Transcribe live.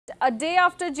A day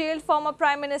after jailed former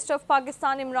Prime Minister of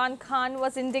Pakistan Imran Khan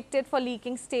was indicted for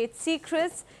leaking state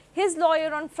secrets, his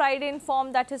lawyer on Friday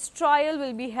informed that his trial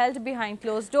will be held behind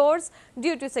closed doors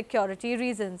due to security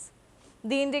reasons.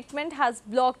 The indictment has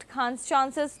blocked Khan's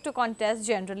chances to contest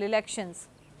general elections.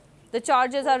 The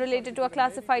charges are related to a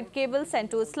classified cable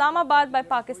sent to Islamabad by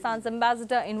Pakistan's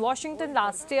ambassador in Washington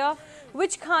last year,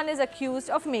 which Khan is accused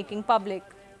of making public.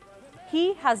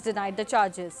 He has denied the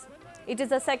charges. It is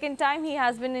the second time he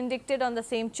has been indicted on the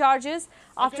same charges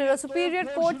after a superior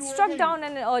court struck down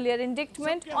an earlier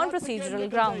indictment on procedural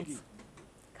grounds.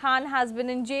 Khan has been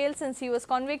in jail since he was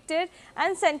convicted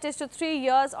and sentenced to 3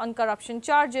 years on corruption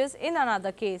charges in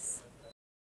another case.